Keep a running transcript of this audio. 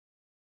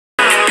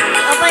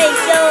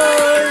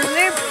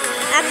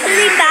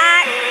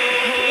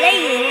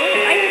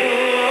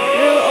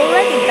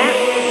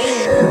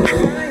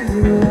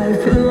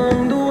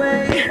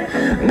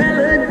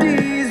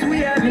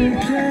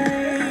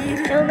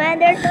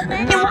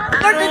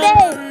For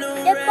today,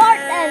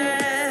 important.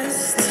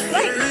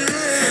 Right.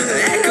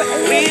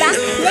 We're back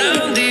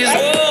playing,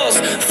 right?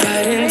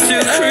 Fighting to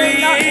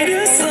create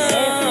a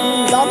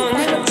song. Long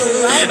time ago,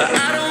 right? I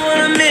don't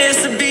wanna miss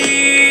a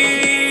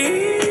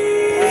beat.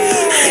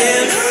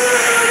 And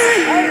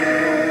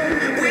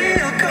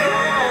we'll go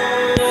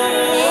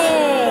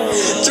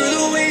through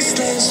the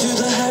wastelands, through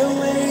the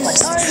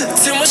highways,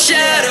 till my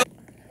shadow.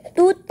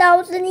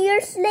 2,000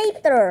 years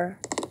later.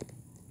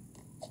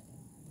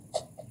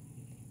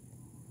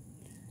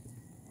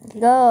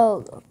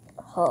 Go.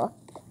 Huh?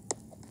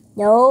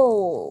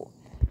 No.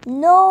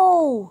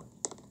 No.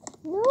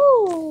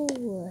 No.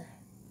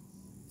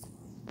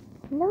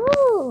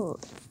 No.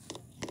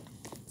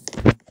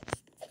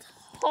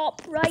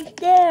 Stop right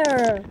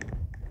there.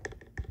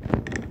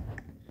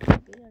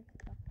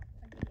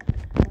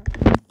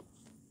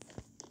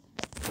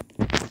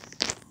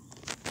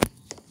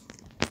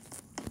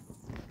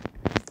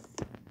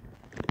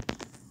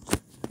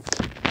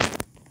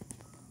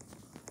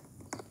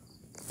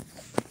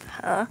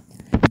 Huh?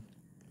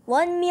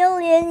 1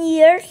 million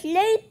years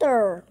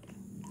later.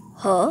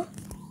 Huh?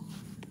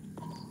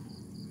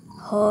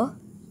 Huh?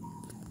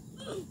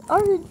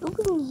 What are you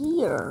doing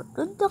here?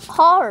 Look the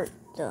cart.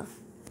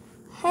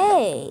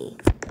 Hey.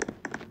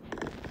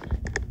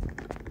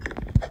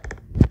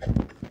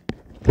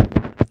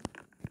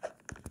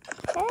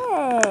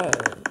 Hey.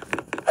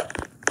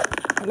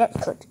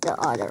 Let's go to the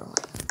other one.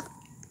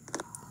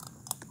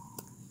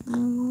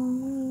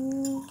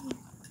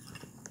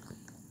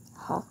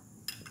 Huh?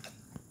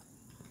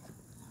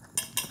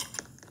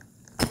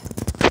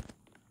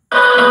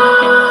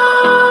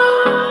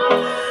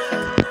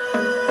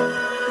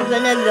 We're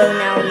gonna go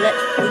now.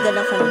 We're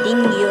gonna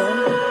continue.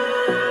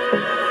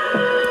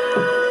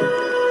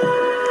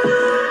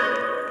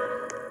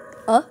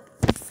 Huh?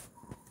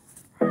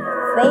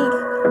 Face.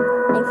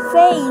 My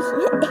face.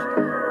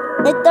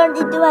 It turned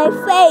into my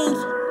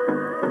face.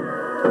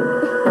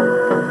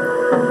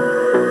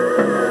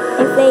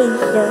 My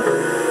face.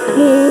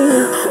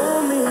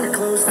 Hold me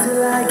close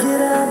till I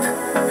get up.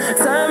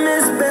 Time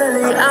is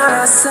barely on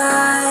our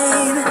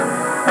side.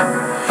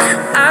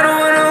 I don't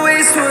wanna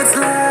waste what's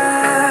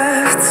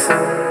left.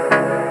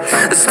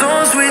 The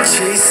storms we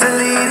chase are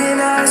leading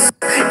us,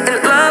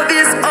 and love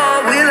is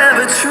all we'll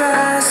ever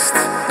trust.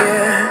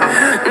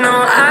 Yeah, no,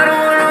 I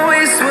don't wanna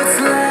waste what's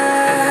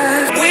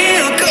left.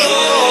 We'll go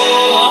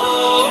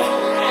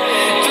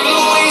through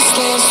the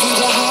wastelands, through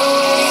the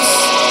highways,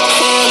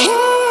 and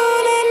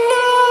on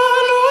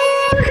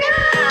we'll go.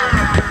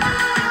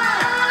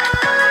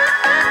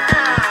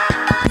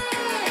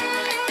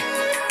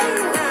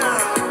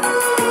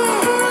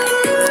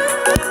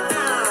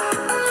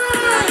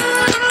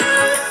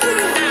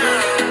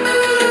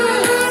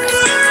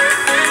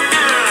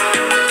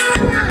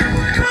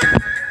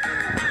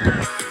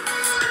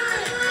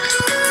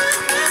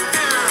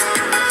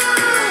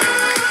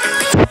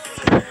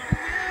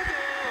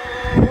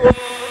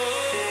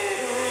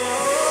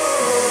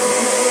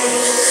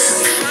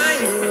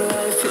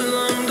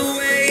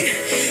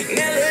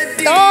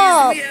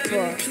 Stop!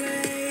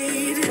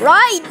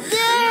 Right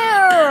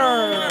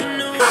there!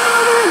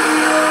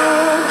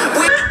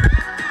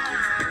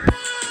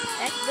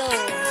 Let's go.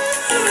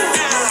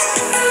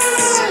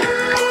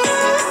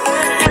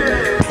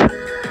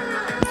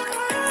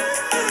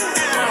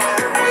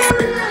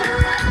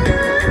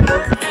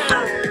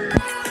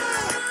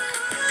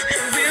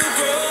 We'll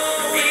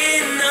grow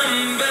in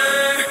number,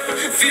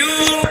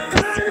 fuel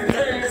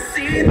and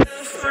see the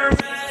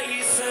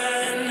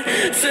horizon,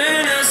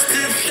 turn us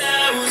to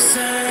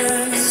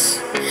thousands,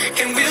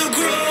 and we'll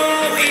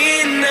grow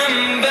in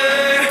number,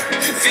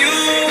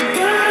 fueled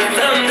by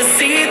them to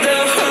see the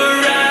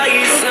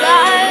horizon,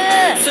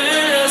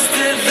 turn us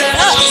to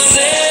thousands.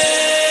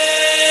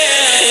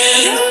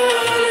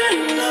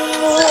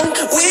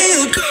 We'll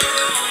go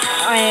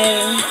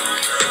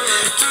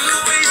through the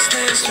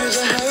wastelands, through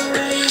the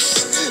highways,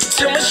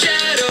 till my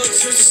shadow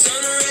turns to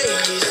sun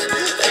rays,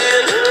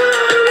 and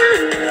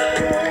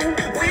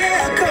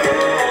we'll go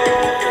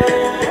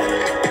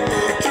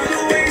through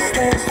the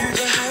wastelands, through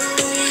the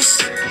highways,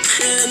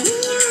 and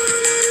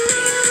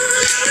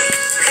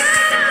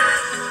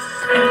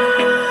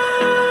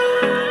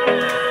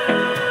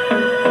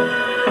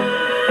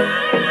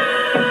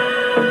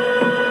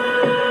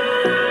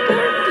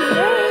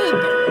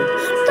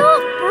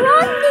Stop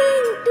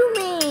running to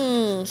me!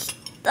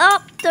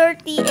 Stop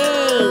 38!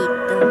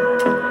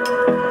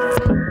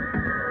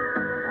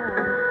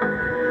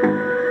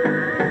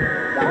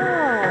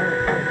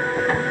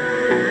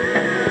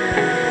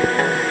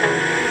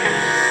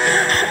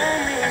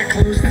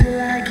 close till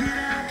I get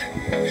up.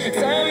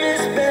 Time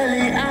is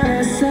barely on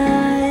our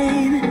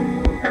side.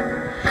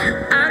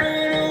 I don't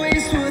wanna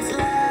waste what's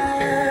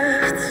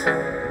left.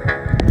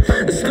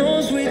 The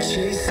storms we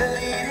chase are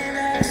leading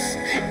us,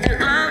 and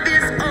love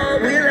is all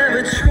we'll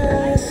ever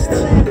trust.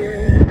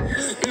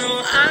 No,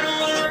 I don't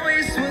wanna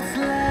waste what's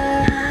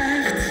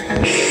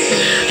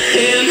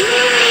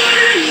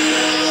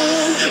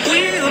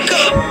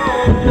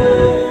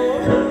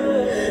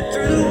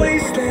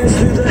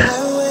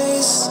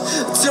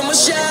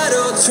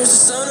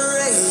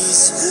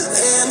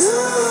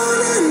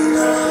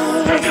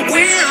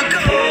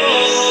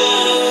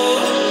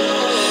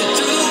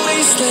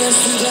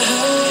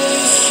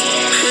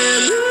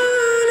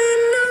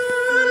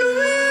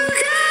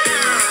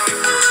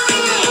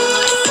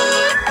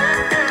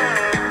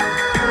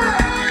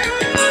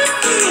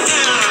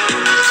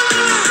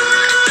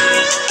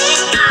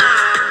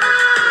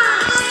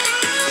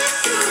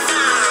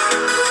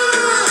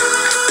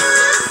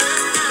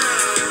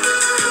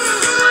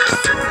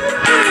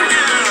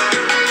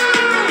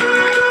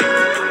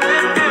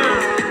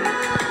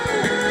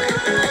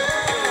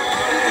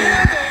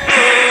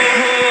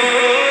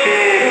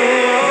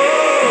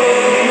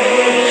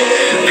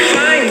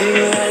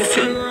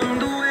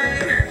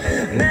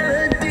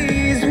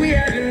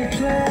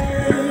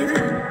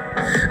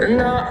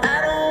No,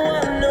 I don't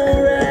want no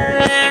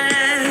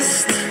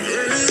rest.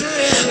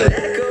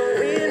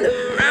 Echoing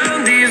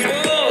around these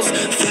walls,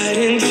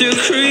 fighting to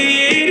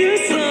create a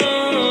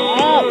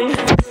song.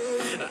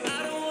 I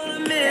don't wanna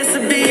miss a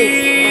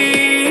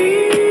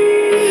beat.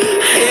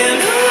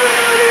 And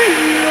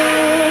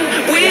on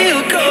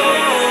we'll go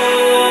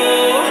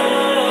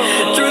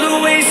through the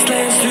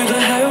wastelands, through the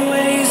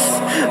highways,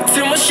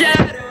 till my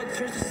shadow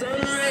turns to sun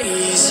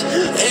rays.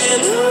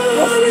 And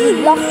on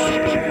we'll go.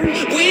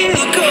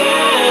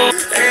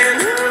 And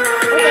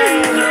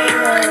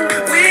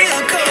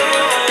we'll go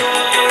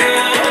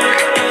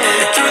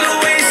through the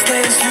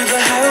wastelands, through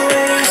the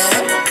highways,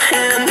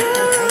 and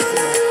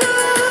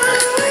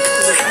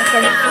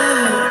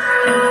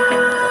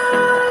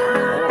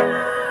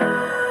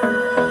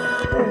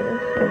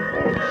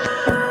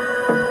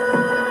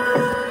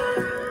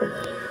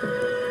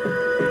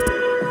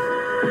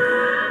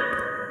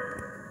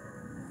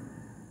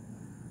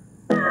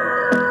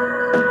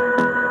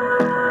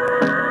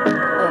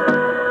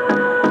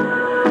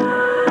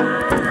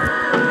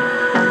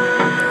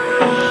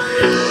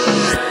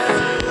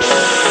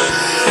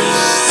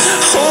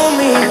hold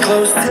me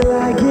close till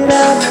I get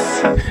up.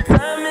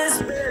 Time is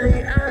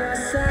barely on our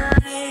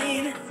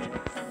side.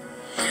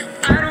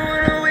 I don't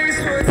wanna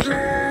waste what's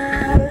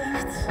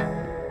left.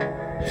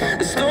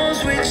 The storms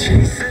we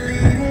chase are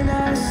leading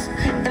us,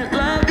 and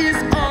love is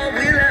all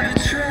we'll ever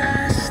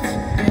trust.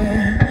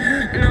 Yeah.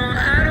 No,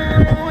 I don't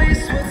wanna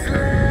waste what's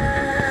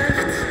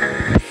left.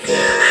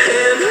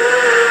 And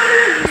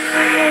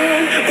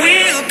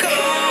we'll go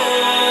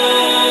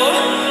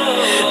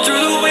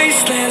through the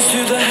wastelands,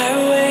 through the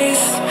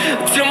highways,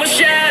 till my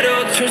shadow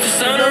turns to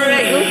sun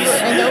rays.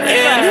 And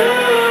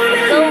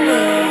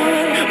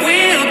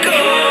we'll go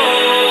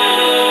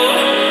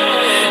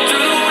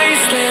through the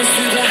wastelands,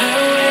 through the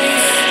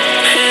highways,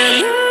 and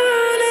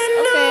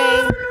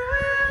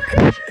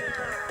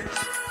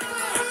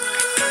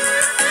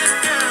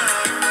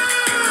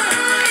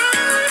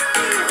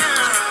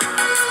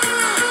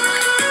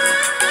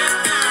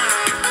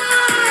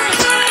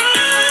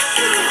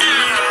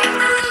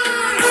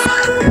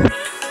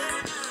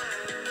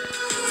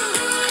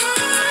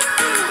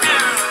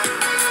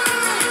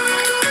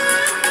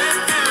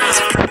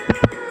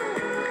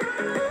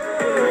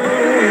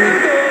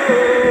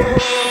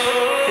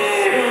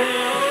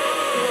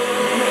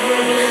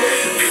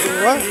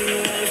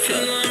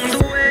along the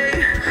way,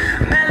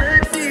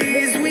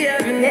 melodies we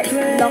haven't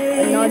played.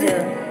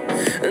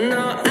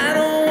 No, I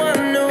don't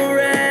want no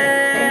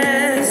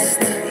rest.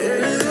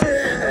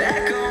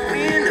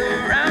 Echoing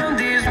around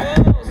these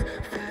walls,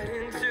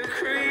 fighting to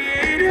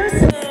create a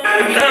song.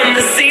 I'm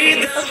to see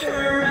the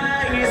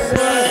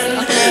horizon,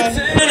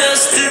 turn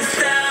us to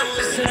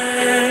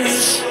thousands,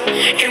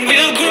 and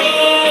we'll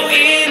grow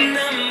in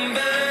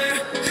number.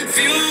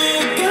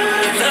 Fueled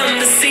by them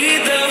to see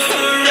the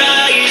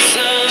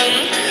horizon,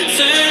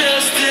 turn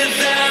us to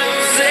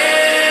thousands,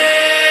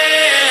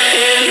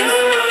 and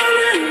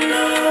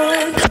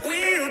on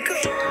we'll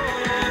go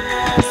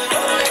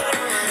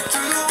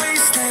through the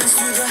wastelands,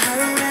 through the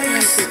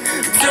highways,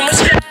 till my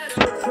shadow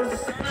turns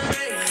to sun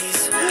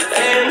rays,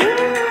 and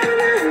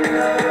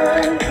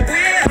on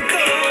we'll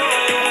go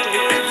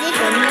through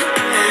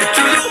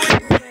the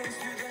wastelands,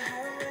 through the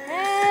highways.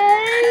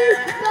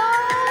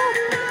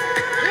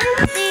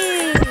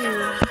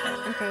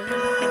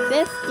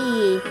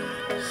 50.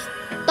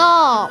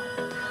 Stop.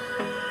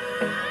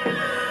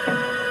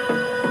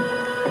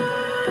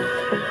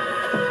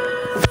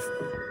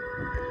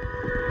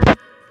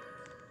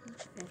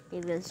 They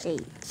will say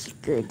it's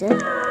good. No.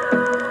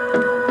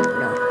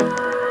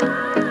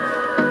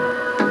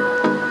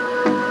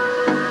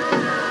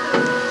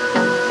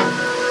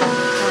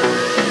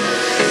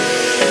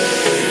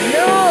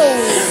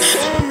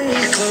 Hold me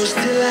close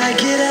till I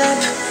get up.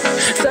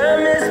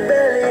 Time is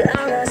barely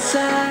on our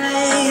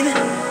side.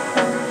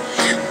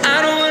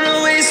 I don't wanna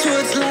waste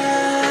what's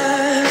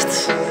left.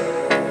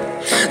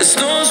 The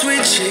storms we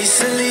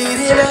chase are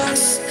leading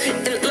us,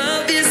 and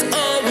love is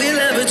all we'll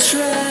ever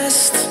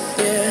trust.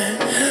 Yeah.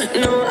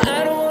 No,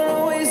 I don't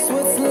wanna waste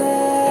what's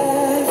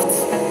left.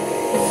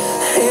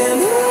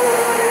 And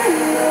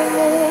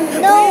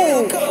No.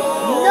 we'll go.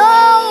 No.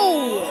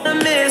 I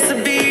miss a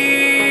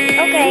beat.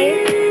 Okay.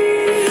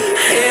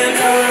 And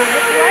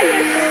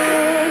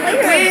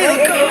we'll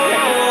go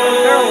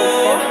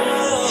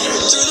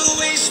through the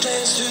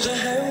wastelands, through the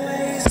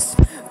highways,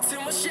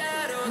 till my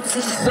shadow turns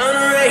to sun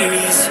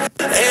rays,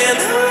 and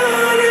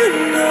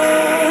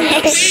on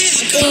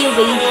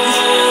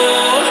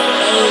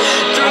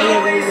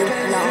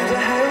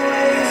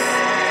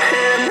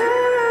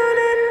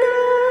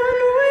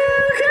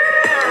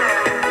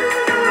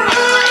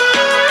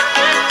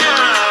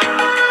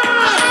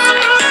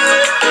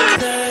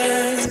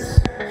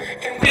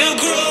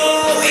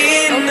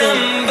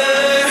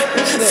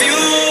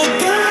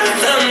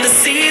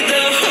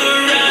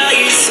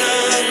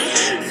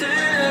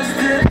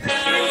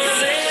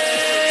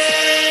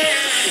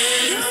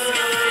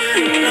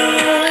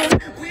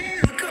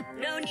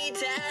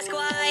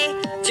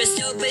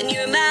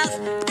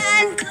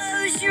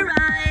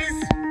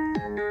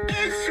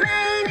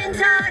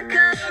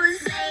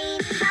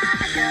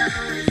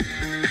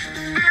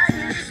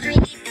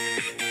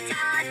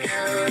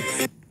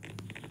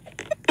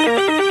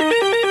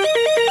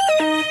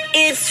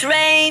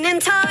raining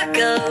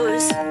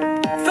tacos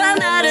from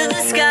out of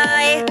the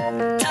sky.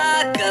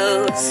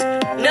 Tacos,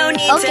 no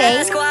need to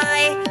ask why.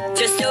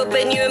 Just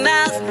open your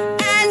mouth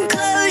and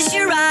close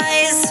your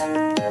eyes.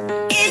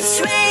 It's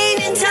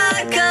raining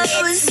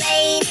tacos.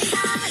 Raining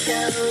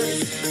tacos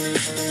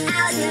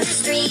out in the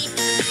street.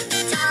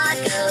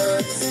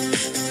 Tacos,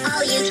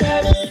 all you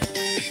can eat.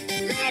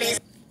 Lettuce.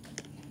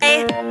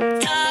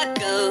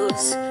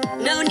 Tacos,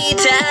 no need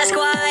to ask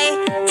why.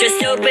 Just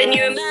open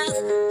your mouth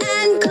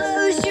and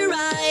close your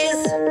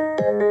eyes.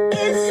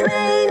 It's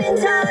raining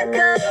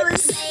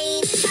tacos.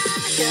 Raining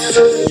tacos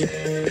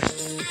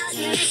out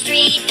in the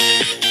street.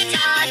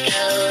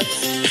 Tacos,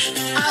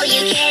 all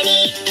you can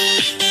eat.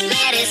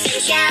 Lettuce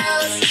and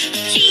shells,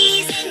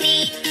 cheese and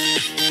meat.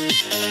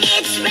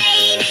 It's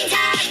raining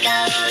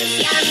tacos.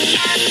 Yum,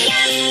 yum,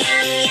 yum,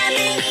 yum, yum,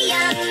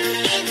 yum.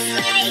 It's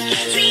like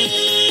a dream.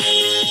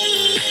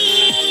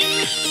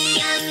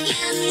 Yum,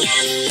 yum,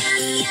 yum,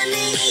 yum, yum,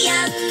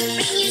 yum.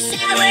 Bring your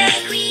sour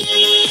cream.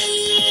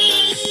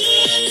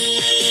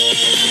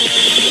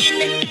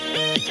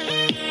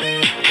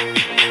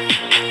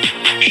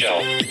 Shell,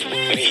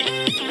 meat,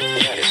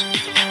 lettuce,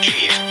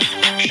 cheese.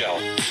 Shell,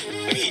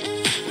 meat,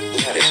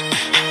 lettuce,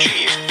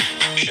 cheese.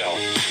 Shell,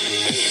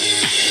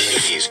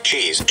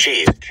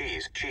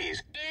 meat, cheese.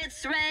 It's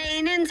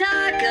raining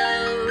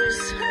tacos.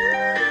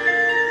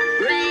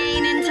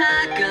 Raining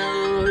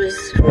tacos.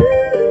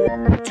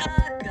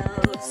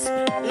 Tacos.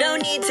 No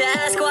need to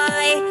ask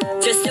why.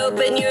 Just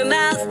open your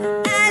mouth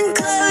and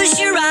close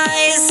your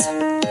eyes.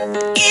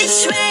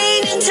 It's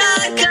raining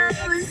tacos.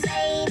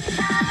 Raining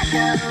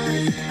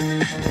tacos.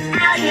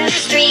 Out in the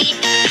street.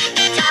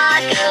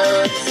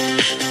 Tacos.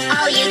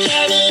 All you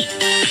can eat.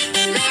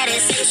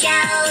 Lettuce and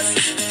shells.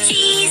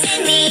 Cheese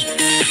and meat.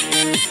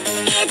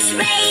 It's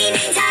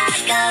raining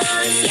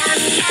tacos.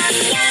 Yum, yum,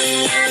 yum,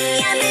 yum,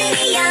 yum,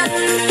 yum.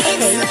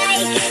 It's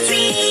like a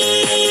dream.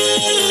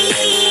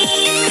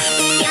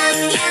 Yum,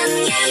 yum,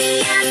 yum,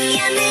 yum,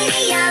 yum,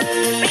 yum.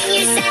 Bring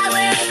your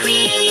sour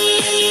cream.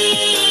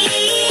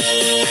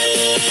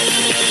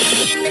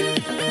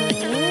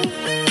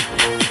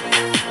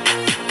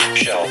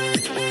 Shell,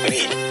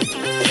 meat,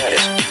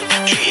 lettuce,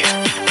 cheese.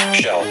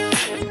 Shell,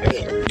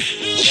 meat,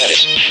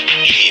 lettuce,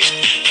 cheese.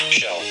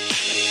 Shell,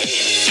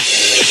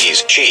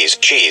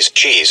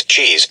 meat,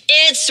 cheese.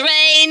 It's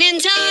raining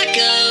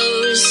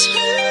tacos.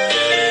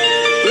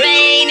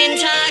 Raining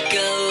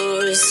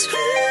tacos.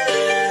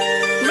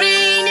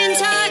 Raining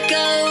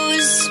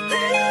tacos.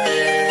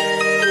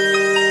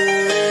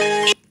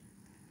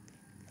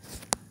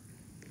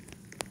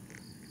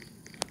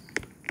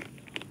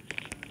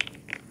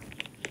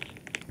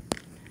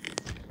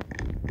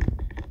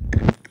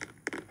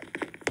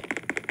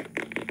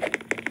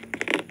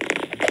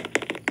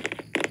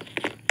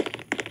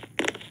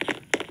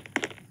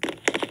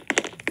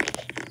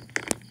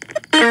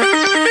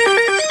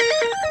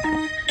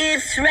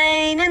 It's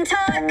raining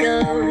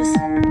tacos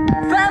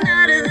from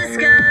out of the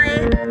sky.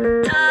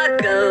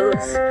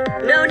 Tacos,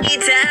 no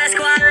need to ask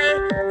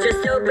why.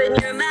 Just open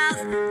your mouth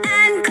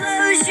and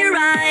close your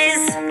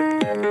eyes.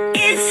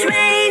 It's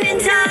raining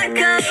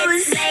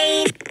tacos.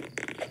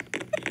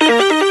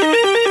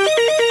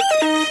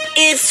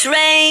 It's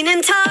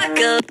raining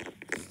tacos.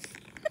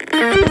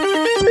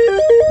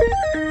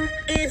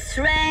 It's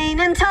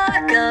raining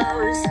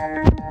tacos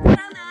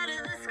from out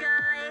of the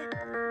sky.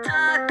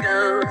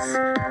 Tacos,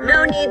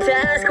 no need to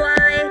ask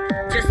why.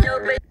 Just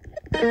open.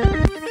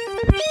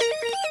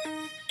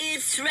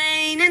 It's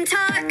raining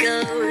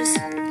tacos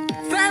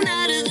from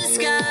out of the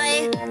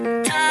sky.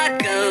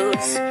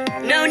 Tacos,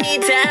 no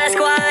need to ask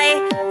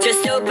why.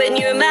 Just open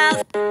your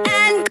mouth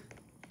and.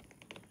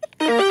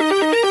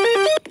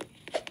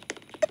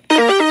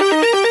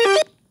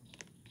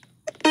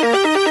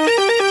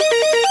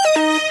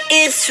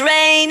 It's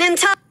raining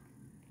tacos.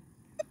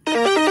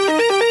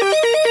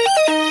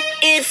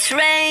 It's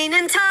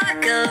raining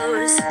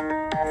tacos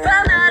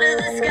from out of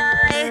the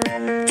sky.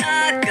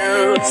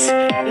 Tacos,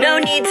 no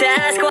need to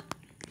ask why.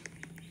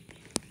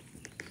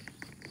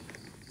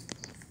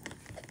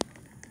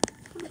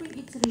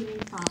 It's raining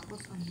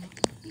tacos, ano?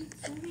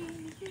 It's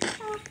raining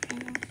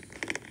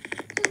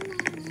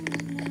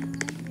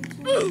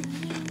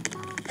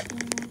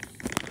tacos.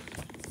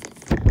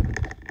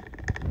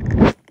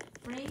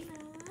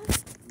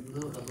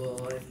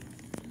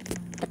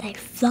 But I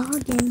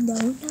vlogging,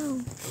 don't know.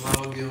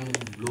 Tumawag yung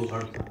blue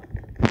heart.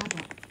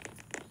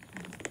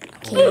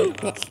 Okay,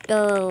 let's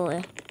go.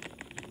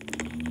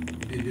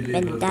 Dideliver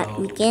And that daw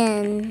we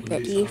can. to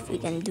That this if we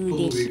can do 2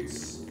 this. weeks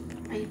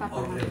Ay, of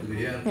papahal. every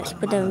year. Let's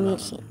put the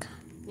music.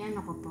 Yan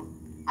ako po.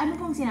 Ano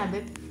pong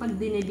sinabi? Pag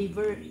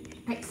dineliver,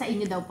 sa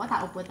inyo daw po,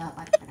 tao po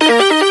dapat.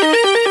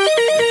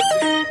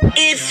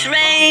 It's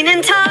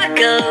raining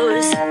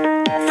tacos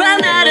from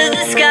out of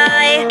the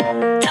sky.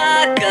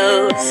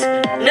 Tacos,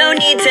 no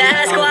need to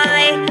ask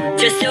why.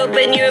 Just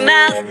open your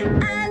mouth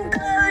and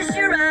close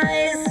your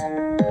eyes.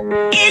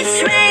 It's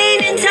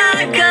raining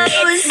tacos.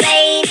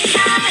 Raining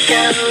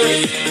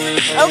tacos.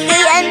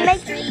 Okay, and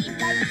like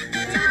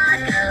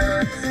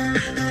Tacos,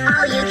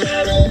 all you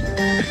can eat.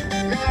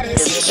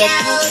 Lettuce and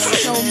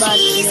but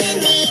nobody in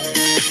that.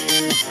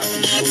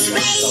 It's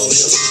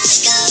raining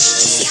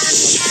tacos. Yum,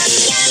 yum,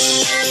 yum,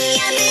 yum,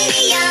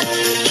 yummity yum.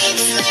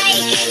 It's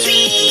like a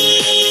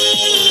dream.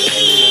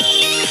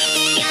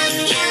 Yum,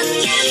 yum,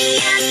 yum,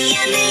 yum,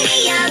 yummity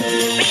yum.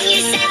 Bring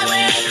your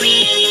sour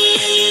cream.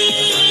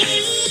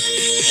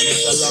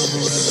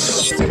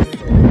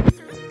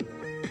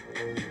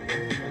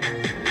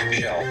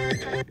 Shell.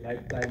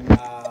 Lifetime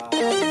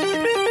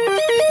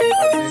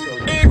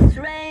It's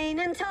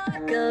raining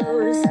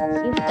tacos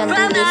You can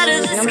from do out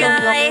of this the with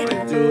sky.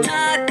 numberblocks.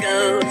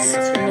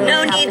 Tacos,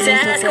 no need to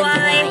ask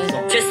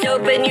why. Just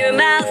open your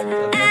mouth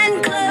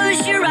and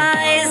close your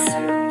eyes.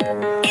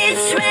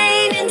 It's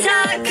raining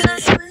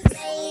tacos.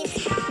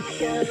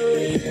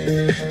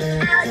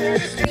 Out in the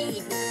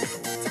street.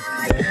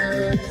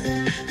 Tacos,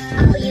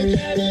 all you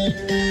can eat.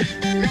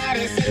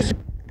 Lettuce and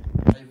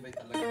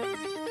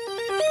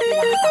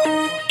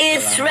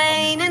It's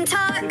raining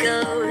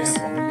tacos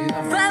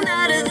from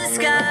out of the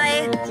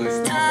sky.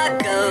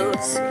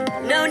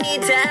 Tacos, no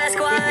need to ask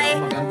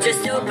why.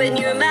 Just open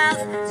your mouth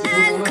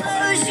and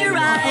close your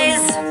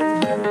eyes.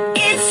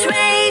 It's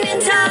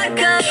raining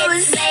tacos.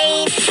 It's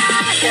raining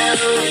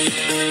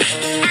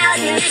tacos out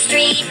in the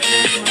street.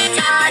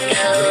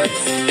 Tacos,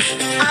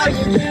 all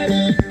you can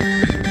eat.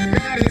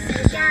 Lettuce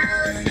and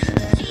shells,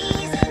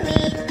 cheese and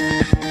meat.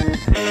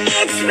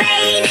 It's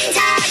raining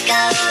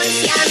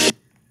tacos. Yum.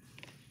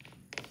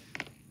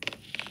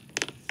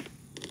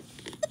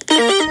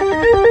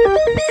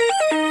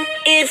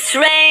 It's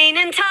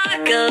raining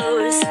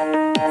tacos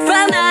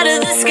from out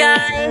of the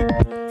sky.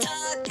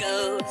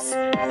 Tacos,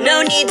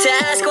 no need to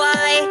ask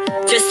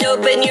why. Just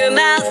open your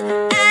mouth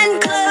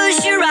and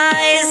close your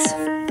eyes.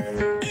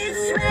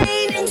 It's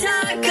raining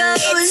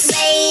tacos. It's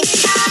raining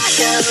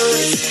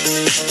tacos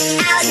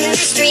out in the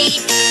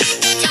street.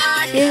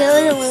 Yun Tacos,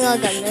 lang yung mga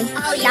ganun.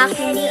 all you Laki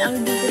can din eat. ang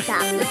dito sa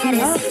akin.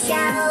 Lettuce and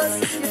shells,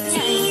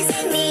 cheese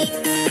and meat.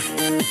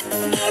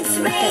 It's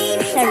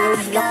raining Sa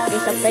Roblox, tacos.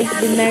 isa pa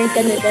yung meron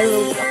ka na sa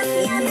Roblox.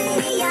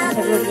 Yummity yum.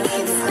 Sa Roblox.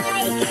 It's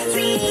like a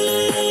dream.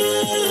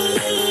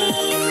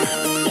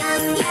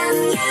 Yum, yum,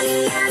 yum,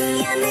 yum,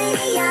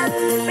 yummity yum.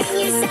 Bring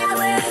your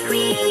sour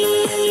cream.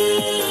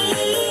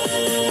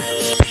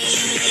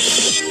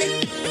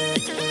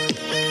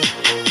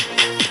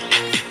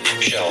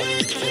 Shell.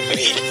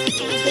 Meat.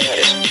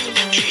 Lettuce.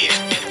 Cheese.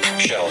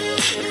 Shell.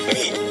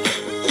 Meat.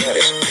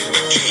 Lettuce.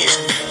 Cheese.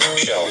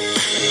 Shell.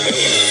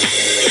 Meat.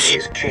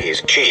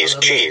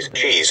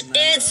 Cheese.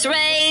 It's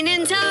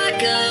raining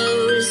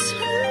tacos.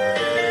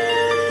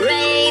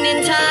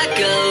 Raining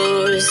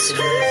tacos.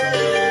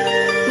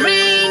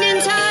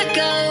 Raining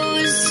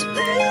tacos.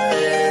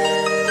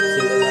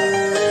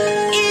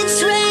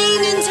 It's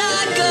raining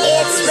tacos.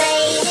 It's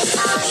raining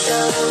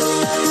tacos.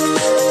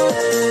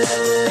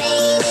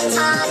 Raining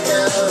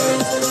tacos.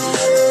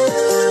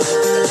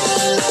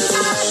 Raining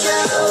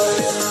tacos.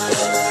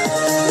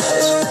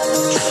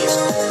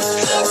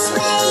 It's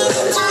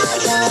raining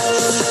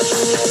tacos.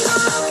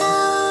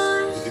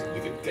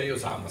 Dikit kayo,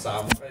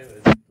 sama-sama kayo.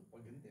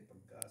 Pag hindi,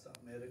 pagka sa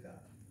Amerika,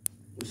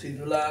 kung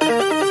sino lang.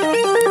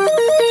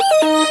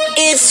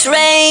 It's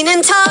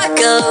raining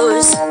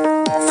tacos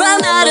from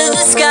out of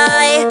the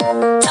sky.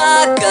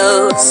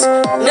 Tacos,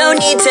 no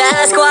need to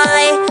ask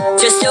why.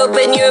 Just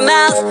open your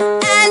mouth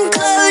and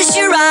close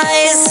your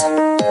eyes.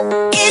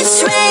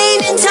 It's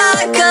raining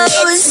tacos.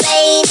 It's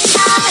raining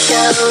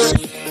tacos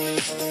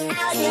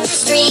out in the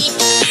street.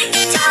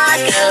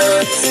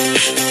 Tacos,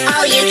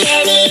 all you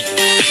can eat.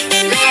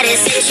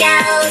 Lettuce and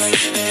shells,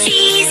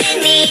 cheese and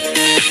meat.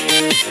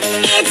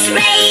 It's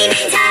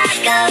raining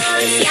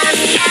tacos. Yum,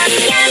 yum,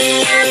 yum,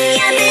 yum,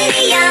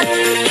 yummity yum.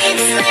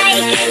 It's like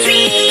a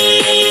dream.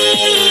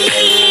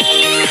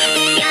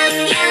 Yum,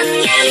 yum,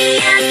 yum,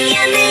 yum,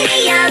 yummity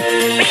yum.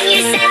 Bring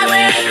your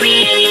sour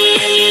cream.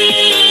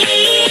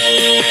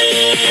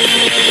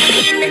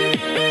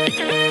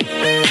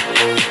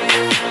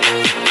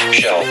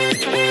 Shell.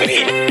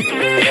 Meat.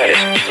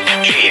 Lettuce.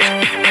 Cheese.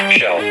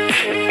 Shell.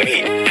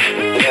 Meat.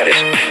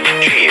 Lettuce.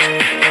 Cheese.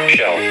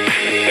 Shell.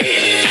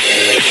 Meat.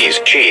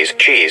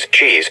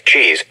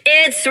 Cheese.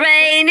 It's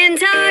raining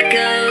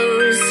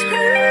tacos.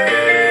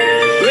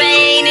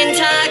 Raining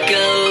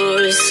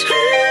tacos.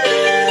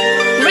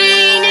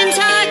 Raining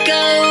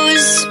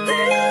tacos.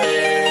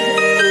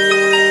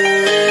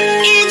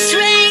 It's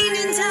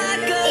raining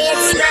tacos.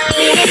 It's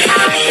raining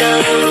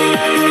tacos.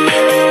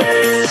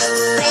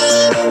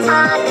 Raining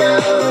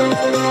tacos.